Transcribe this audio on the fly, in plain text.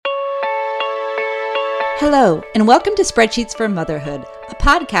Hello, and welcome to Spreadsheets for Motherhood, a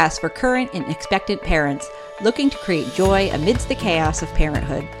podcast for current and expectant parents looking to create joy amidst the chaos of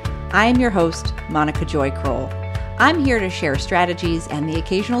parenthood. I am your host, Monica Joy Kroll. I'm here to share strategies and the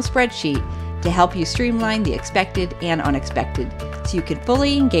occasional spreadsheet to help you streamline the expected and unexpected so you can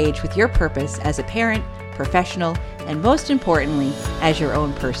fully engage with your purpose as a parent, professional, and most importantly, as your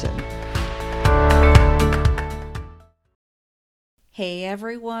own person. Hey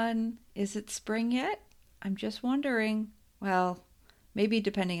everyone, is it spring yet? I'm just wondering. Well, maybe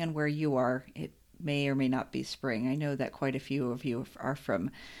depending on where you are, it may or may not be spring. I know that quite a few of you are from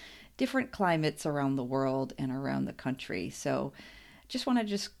different climates around the world and around the country. So just want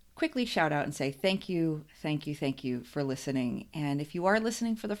to quickly shout out and say thank you for listening. And if you are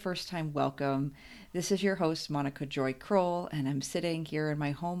listening for the first time, welcome. This is your host, Monica Joy Kroll, and I'm sitting here in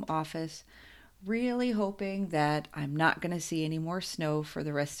my home office really hoping that I'm not going to see any more snow for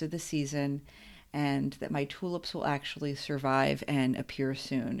the rest of the season and that my tulips will actually survive and appear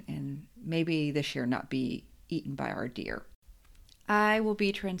soon, and maybe this year not be eaten by our deer. I will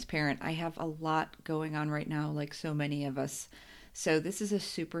be transparent. I have a lot going on right now, like so many of us. So this is a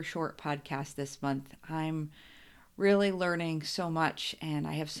super short podcast this month. I'm really learning so much and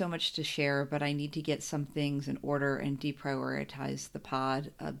I have so much to share, but I need to get some things in order and deprioritize the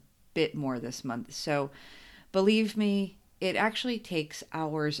pod a bit more this month. So believe me, it actually takes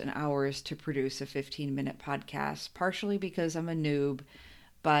hours and hours to produce a 15-minute podcast, partially because I'm a noob,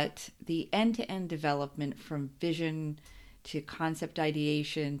 but the end-to-end development from vision to concept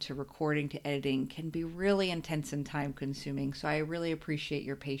ideation to recording to editing can be really intense and time-consuming. So I really appreciate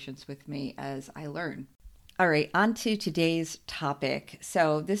your patience with me as I learn. All right, on to today's topic.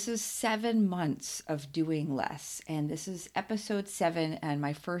 So this is 7 months of doing less, and this is episode 7, and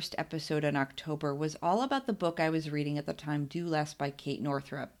my first episode in October was all about the book I was reading at the time, Do Less by Kate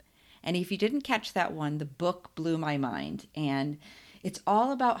Northrup. And if you didn't catch that one, the book blew my mind, and it's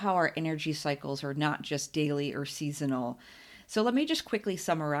all about how our energy cycles are not just daily or seasonal. So let me just quickly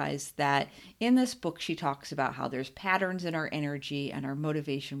summarize that in this book, she talks about how there's patterns in our energy and our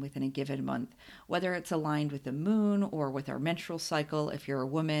motivation within a given month, whether it's aligned with the moon or with our menstrual cycle if you're a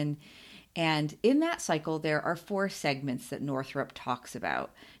woman. And in that cycle, there are 4 segments that Northrup talks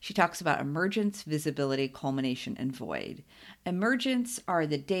about. She talks about emergence, visibility, culmination, and void. Emergence are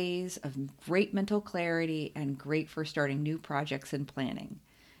the days of great mental clarity and great for starting new projects and planning.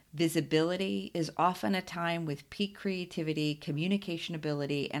 Visibility is often a time with peak creativity, communication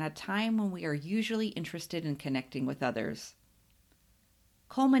ability, and a time when we are usually interested in connecting with others.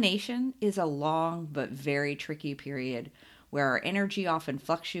 Culmination is a long but very tricky period where our energy often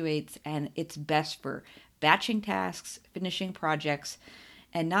fluctuates, and it's best for batching tasks, finishing projects,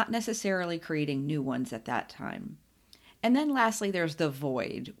 and not necessarily creating new ones at that time. And then lastly, there's the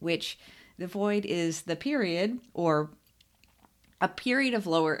void, which the void is the period, or a period of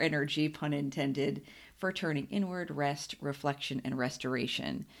lower energy, pun intended, for turning inward, rest, reflection, and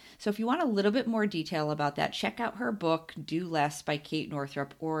restoration. So if you want a little bit more detail about that, check out her book, Do Less by Kate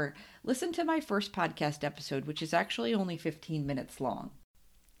Northrup, or listen to my first podcast episode, which is actually only 15 minutes long.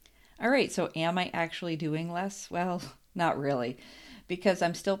 All right, so am I actually doing less? Well, not really, because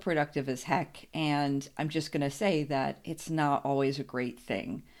I'm still productive as heck, and I'm just going to say that it's not always a great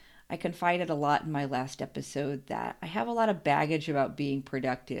thing. I confided a lot in my last episode that I have a lot of baggage about being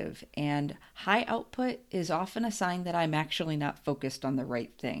productive, and high output is often a sign that I'm actually not focused on the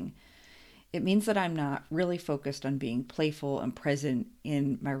right thing. It means that I'm not really focused on being playful and present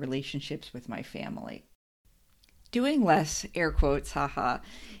in my relationships with my family. Doing less, air quotes, haha,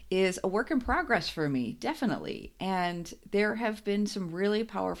 is a work in progress for me, definitely. And there have been some really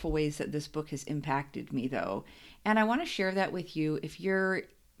powerful ways that this book has impacted me, though. And I want to share that with you if you're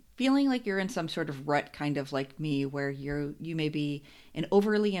feeling like you're in some sort of rut, kind of like me, where you may be an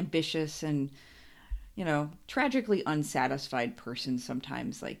overly ambitious and, tragically unsatisfied person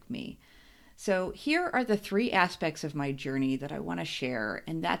sometimes like me. So here are the 3 aspects of my journey that I want to share,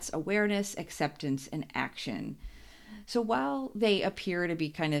 and that's awareness, acceptance, and action. So while they appear to be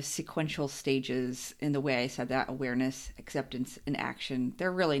kind of sequential stages in the way I said that, awareness, acceptance, and action,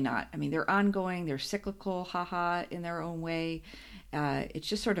 they're really not. I mean, they're ongoing, they're cyclical, haha, in their own way. It's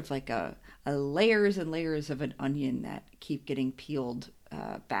just sort of like a layers and layers of an onion that keep getting peeled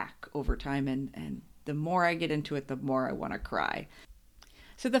back over time. And the more I get into it, the more I want to cry.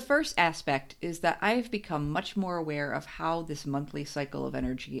 So the first aspect is that I've become much more aware of how this monthly cycle of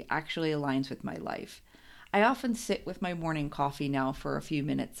energy actually aligns with my life. I often sit with my morning coffee now for a few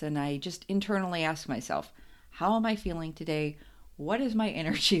minutes and I just internally ask myself, how am I feeling today? what is my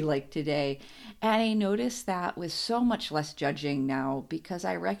energy like today? And I notice that with so much less judging now because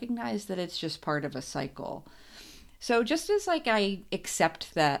I recognize that it's just part of a cycle. So just as like I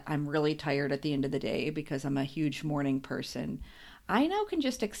accept that I'm really tired at the end of the day because I'm a huge morning person, I now can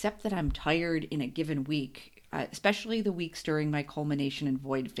just accept that I'm tired in a given week, especially the weeks during my culmination and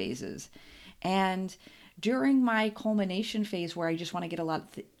void phases. And during my culmination phase where I just want to get a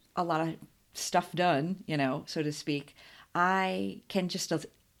lot of stuff done, so to speak, I can just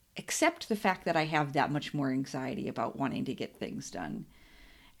accept the fact that I have that much more anxiety about wanting to get things done.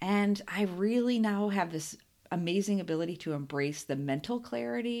 And I really now have this amazing ability to embrace the mental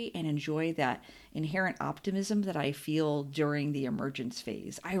clarity and enjoy that inherent optimism that I feel during the emergence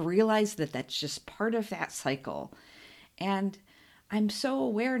phase. I realize that that's just part of that cycle. And I'm so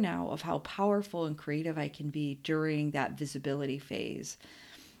aware now of how powerful and creative I can be during that visibility phase.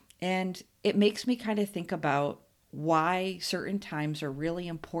 And it makes me kind of think about why certain times are really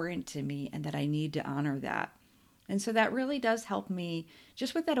important to me and that I need to honor that. And so that really does help me,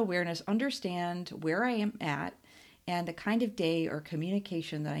 just with that awareness, understand where I am at and the kind of day or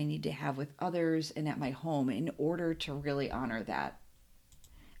communication that I need to have with others and at my home in order to really honor that.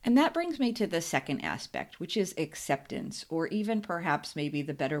 And that brings me to the second aspect, which is acceptance, or even perhaps maybe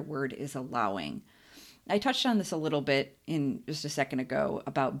the better word is allowing. I touched on this a little bit in just a second ago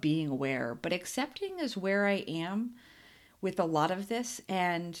about being aware, but accepting is where I am with a lot of this.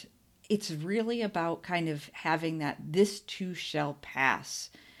 And it's really about kind of having that this too shall pass.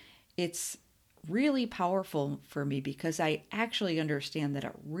 It's really powerful for me because I actually understand that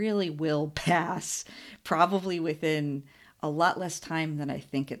it really will pass, probably within a lot less time than I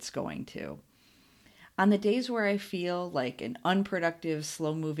think it's going to. On the days where I feel like an unproductive,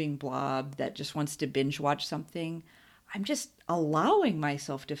 slow-moving blob that just wants to binge watch something, I'm just allowing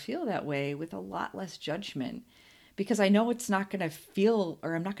myself to feel that way with a lot less judgment because I know it's not going to feel,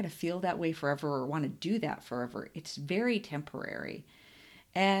 or I'm not going to feel that way forever or want to do that forever. It's very temporary.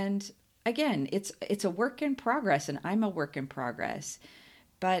 And again, it's a work in progress, and I'm a work in progress.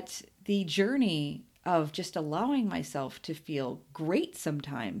 But the journey of just allowing myself to feel great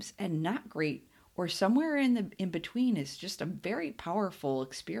sometimes and not great or somewhere in between is just a very powerful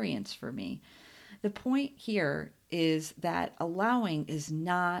experience for me. The point here is that allowing is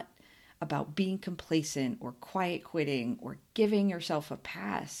not about being complacent or quiet quitting or giving yourself a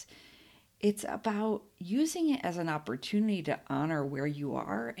pass. It's about using it as an opportunity to honor where you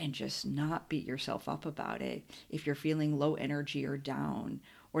are and just not beat yourself up about it if you're feeling low energy or down,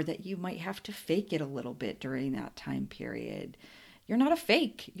 or that you might have to fake it a little bit during that time period. You're not a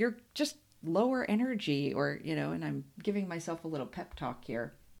fake. You're just lower energy, or, and I'm giving myself a little pep talk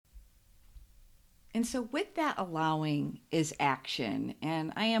here. And so with that allowing is action,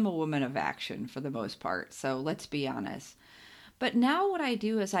 and I am a woman of action for the most part, so let's be honest. But now what I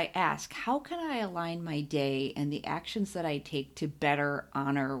do is I ask, how can I align my day and the actions that I take to better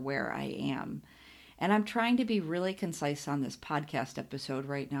honor where I am? And I'm trying to be really concise on this podcast episode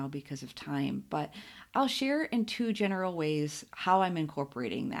right now because of time, but I'll share in two general ways how I'm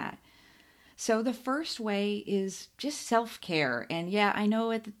incorporating that. So the first way is just self-care. And yeah, I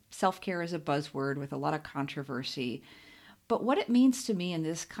know self-care is a buzzword with a lot of controversy, but what it means to me in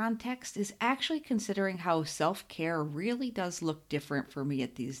this context is actually considering how self-care really does look different for me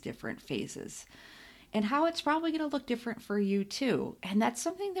at these different phases, and how it's probably going to look different for you too. And that's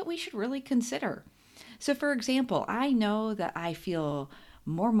something that we should really consider. So for example, I know that I feel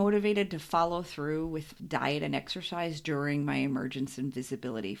more motivated to follow through with diet and exercise during my emergence and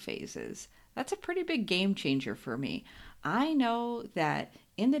visibility phases. That's a pretty big game changer for me. I know that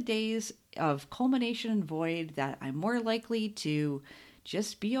in the days of culmination and void that I'm more likely to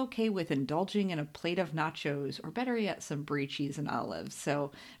just be okay with indulging in a plate of nachos, or better yet, some brie cheese and olives.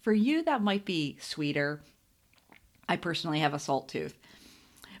 So for you, that might be sweeter. I personally have a salt tooth.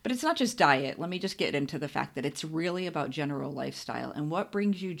 But it's not just diet. Let me just get into the fact that it's really about general lifestyle and what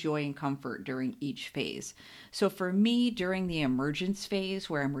brings you joy and comfort during each phase. So for me, during the emergence phase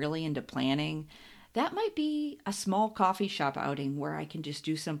where I'm really into planning, that might be a small coffee shop outing where I can just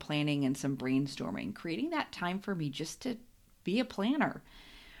do some planning and some brainstorming, creating that time for me just to be a planner.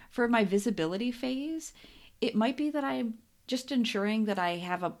 For my visibility phase, it might be that I'm just ensuring that I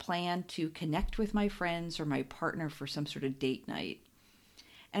have a plan to connect with my friends or my partner for some sort of date night.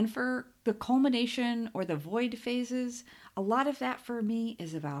 And for the culmination or the void phases, a lot of that for me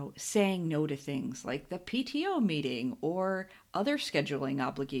is about saying no to things like the PTO meeting or other scheduling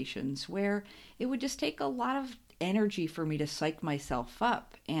obligations where it would just take a lot of energy for me to psych myself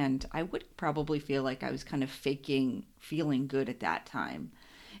up. And I would probably feel like I was kind of faking feeling good at that time.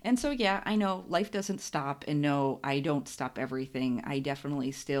 And so, yeah, I know life doesn't stop, and no, I don't stop everything. I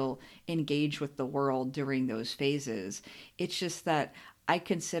definitely still engage with the world during those phases. It's just that I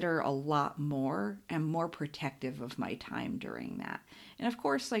consider a lot more and more protective of my time during that. And of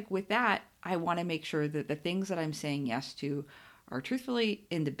course, like with that, I want to make sure that the things that I'm saying yes to are truthfully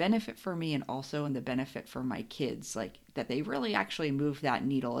in the benefit for me and also in the benefit for my kids, like that they really actually move that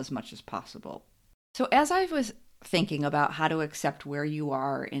needle as much as possible. So as I was thinking about how to accept where you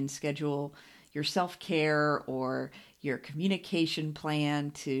are and schedule your self-care or your communication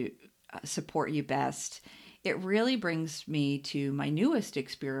plan to support you best, it really brings me to my newest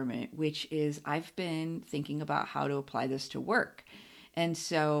experiment, which is I've been thinking about how to apply this to work. And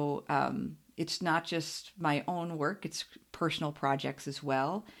so it's not just my own work, it's personal projects as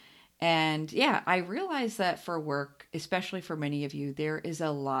well. And yeah, I realize that for work, especially for many of you, there is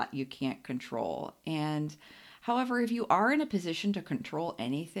a lot you can't control. And however, if you are in a position to control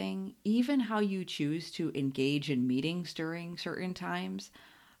anything, even how you choose to engage in meetings during certain times,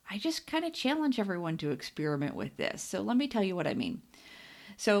 I just kind of challenge everyone to experiment with this. So let me tell you what I mean.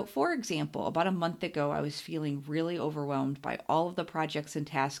 So, for example, about a month ago, I was feeling really overwhelmed by all of the projects and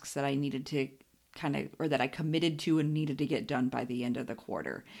tasks that I needed to or that I committed to and needed to get done by the end of the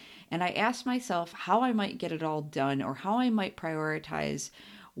quarter. And I asked myself how I might get it all done or how I might prioritize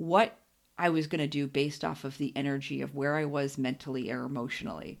what I was going to do based off of the energy of where I was mentally or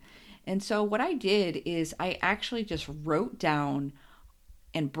emotionally. And so what I did is I actually just wrote down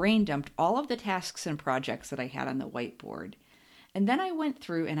and brain dumped all of the tasks and projects that I had on the whiteboard. And then I went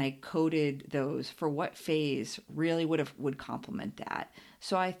through and I coded those for what phase really would complement that.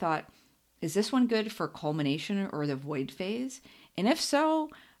 So I thought, is this one good for culmination or the void phase? And if so,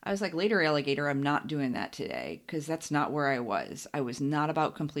 I was like, later alligator, I'm not doing that today because that's not where I was. I was not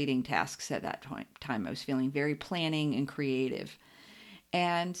about completing tasks at that time. I was feeling very planning and creative.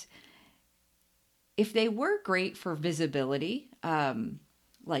 And if they were great for visibility,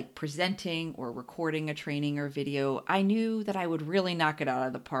 like presenting or recording a training or video, I knew that I would really knock it out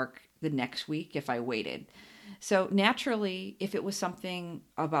of the park the next week if I waited. So naturally, if it was something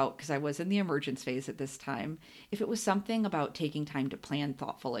about, because I was in the emergence phase at this time, if it was something about taking time to plan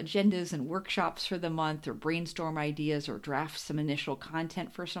thoughtful agendas and workshops for the month or brainstorm ideas or draft some initial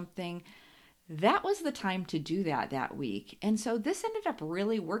content for something, that was the time to do that week. And so this ended up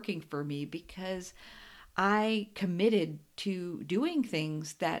really working for me because I committed to doing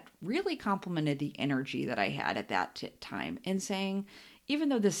things that really complemented the energy that I had at that time and saying, even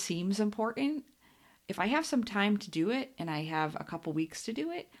though this seems important, if I have some time to do it and I have a couple weeks to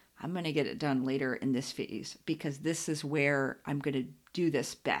do it, I'm going to get it done later in this phase because this is where I'm going to do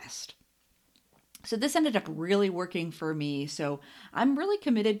this best. So this ended up really working for me. So I'm really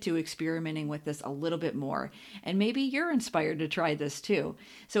committed to experimenting with this a little bit more. And maybe you're inspired to try this too.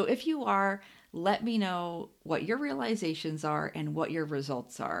 So if you are, let me know what your realizations are and what your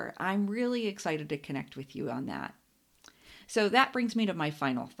results are. I'm really excited to connect with you on that. So that brings me to my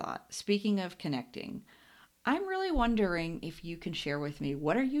final thought. Speaking of connecting, I'm really wondering if you can share with me,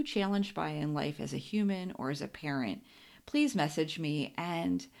 what are you challenged by in life as a human or as a parent? Please message me,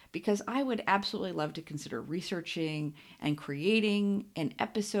 and because I would absolutely love to consider researching and creating an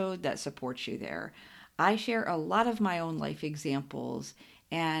episode that supports you there. I share a lot of my own life examples,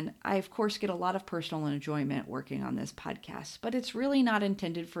 and I, of course, get a lot of personal enjoyment working on this podcast, but it's really not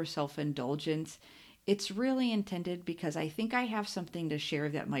intended for self-indulgence. It's really intended because I think I have something to share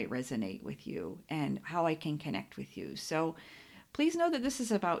that might resonate with you and how I can connect with you. So please know that this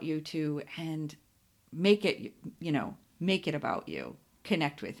is about you too, and make it about you.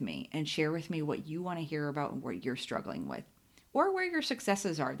 Connect with me and share with me what you want to hear about and what you're struggling with or where your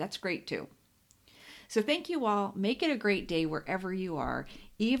successes are. That's great too. So thank you all. Make it a great day wherever you are,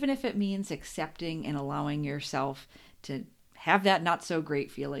 even if it means accepting and allowing yourself to have that not so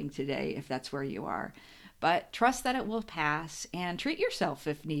great feeling today, if that's where you are. But trust that it will pass and treat yourself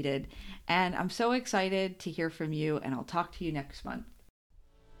if needed. And I'm so excited to hear from you, and I'll talk to you next month.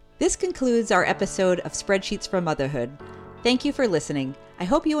 This concludes our episode of Spreadsheets for Motherhood. Thank you for listening. I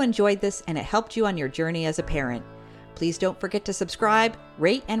hope you enjoyed this and it helped you on your journey as a parent. Please don't forget to subscribe,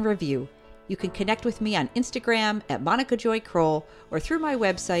 rate, and review. You can connect with me on Instagram at Monica Joy Kroll or through my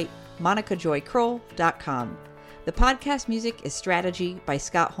website, monicajoykroll.com. The podcast music is Strategy by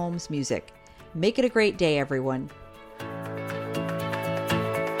Scott Holmes Music. Make it a great day, everyone.